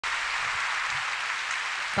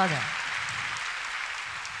多謝。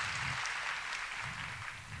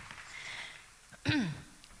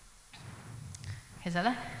其實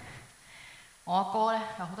咧，我阿哥咧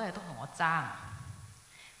有好多嘢都同我爭，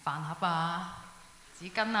飯盒啊、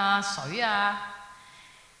紙巾啊、水啊，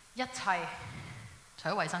一切除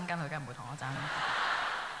咗衛生巾，佢梗係唔會同我爭。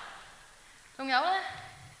仲有咧，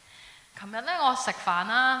琴日咧我食飯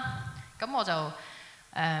啦，咁我就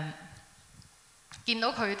見到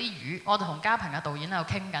佢啲魚，我就同家評嘅導演喺度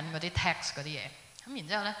傾緊嗰啲 text 嗰啲嘢，咁然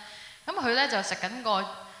之後咧，咁佢咧就食緊嗰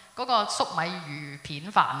個粟米魚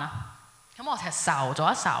片飯啊。咁我其實睄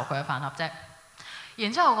咗一睄佢嘅飯盒啫，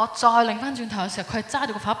然之後我再擰翻轉頭嘅時候，佢係揸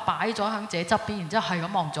住個飯擺咗喺自己側邊，然之後係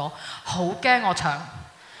咁望咗，好驚我搶，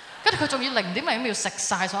跟住佢仲要0.0秒食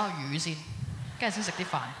晒所有魚先，跟住先食啲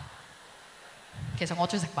飯。其實我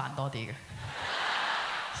中意食飯多啲嘅，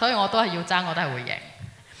所以我都係要爭，我都係會贏。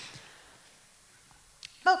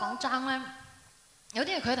不過講爭咧，有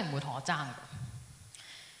啲嘢佢一定唔會同我爭嘅，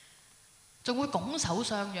仲會拱手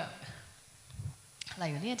相讓。例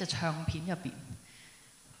如呢一隻唱片入邊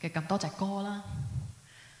嘅咁多隻歌啦，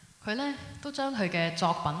佢咧都將佢嘅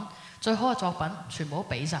作品最好嘅作品全部都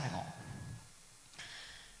俾晒我。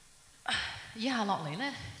以下落嚟咧，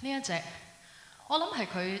呢一隻我諗係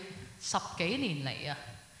佢10幾年嚟啊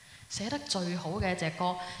寫得最好嘅一隻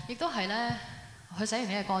歌，亦都係咧佢寫完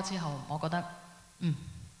呢隻歌之後，我覺得你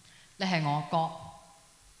係我歌，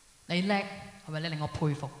你叻係咪？你令我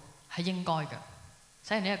佩服係應該嘅。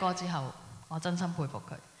寫完呢隻歌之後，我真心佩服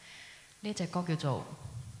佢。呢隻歌叫做《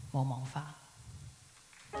無望花》。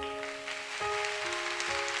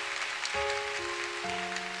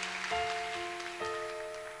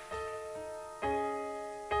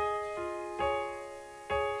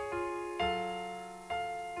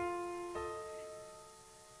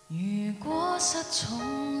如果失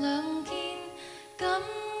重兩肩，感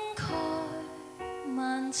慨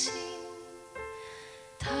萬千，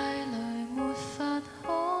太累沒法可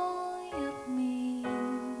入眠。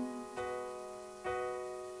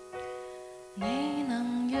你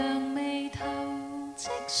能讓眉頭積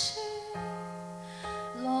雪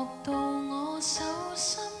落到我手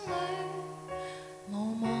心裏，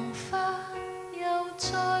無望花又再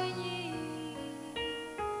現。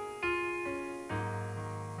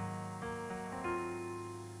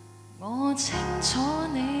我清楚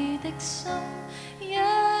你的心，一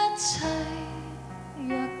切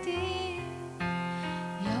弱點，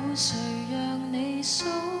有誰讓你數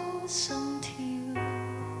心跳？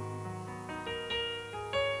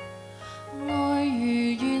愛如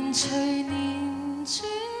緣隨年轉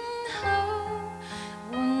後，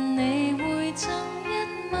換你會贈一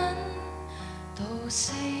吻，到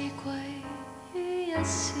四季於一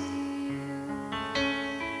笑。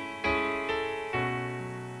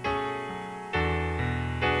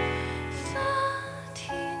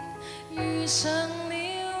遇上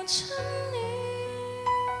了春暖，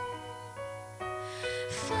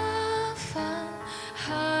花瓣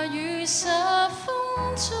下雨灑風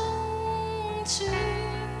中轉，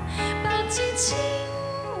白至千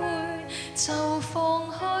回就放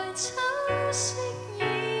開秋色延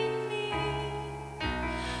綿，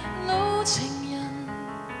老情人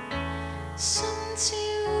心照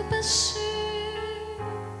不宣，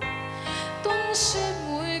冬雪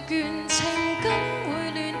會倦，情感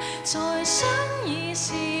會亂，再相已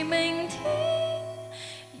是明天，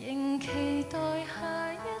仍期待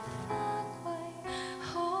下一花季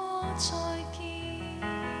可再見。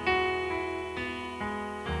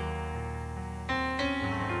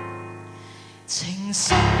情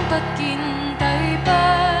深不見底，不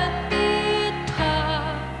必怕，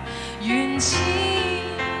緣淺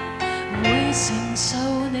會承受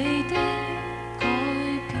你的改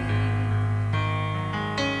變。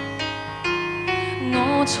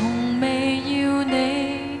我從未要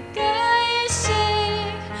你解釋，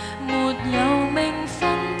沒有名分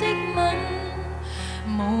的吻，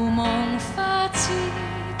無望花枝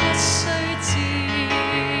不須剪。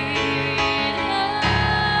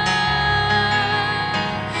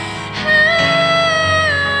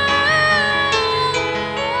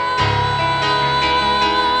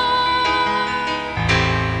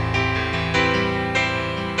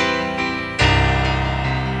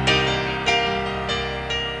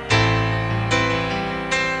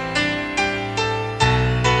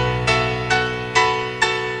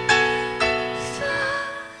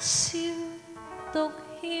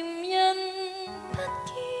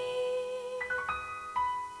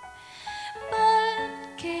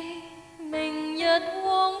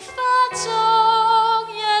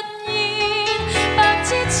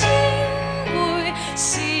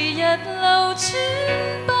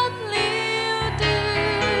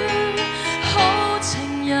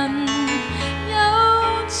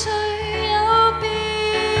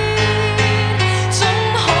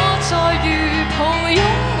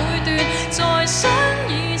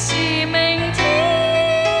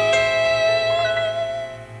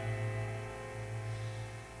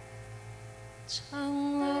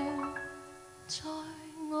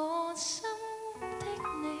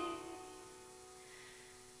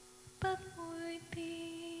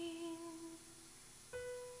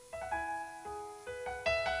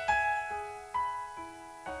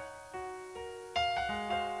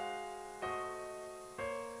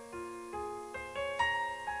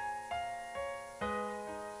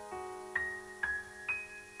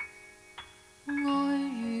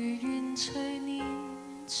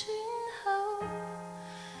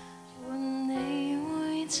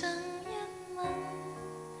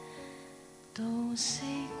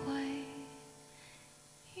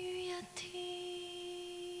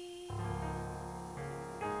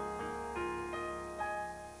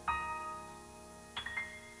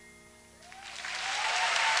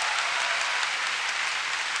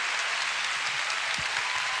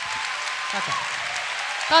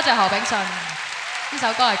多謝何炳信，呢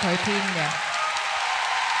首歌係佢編嘅。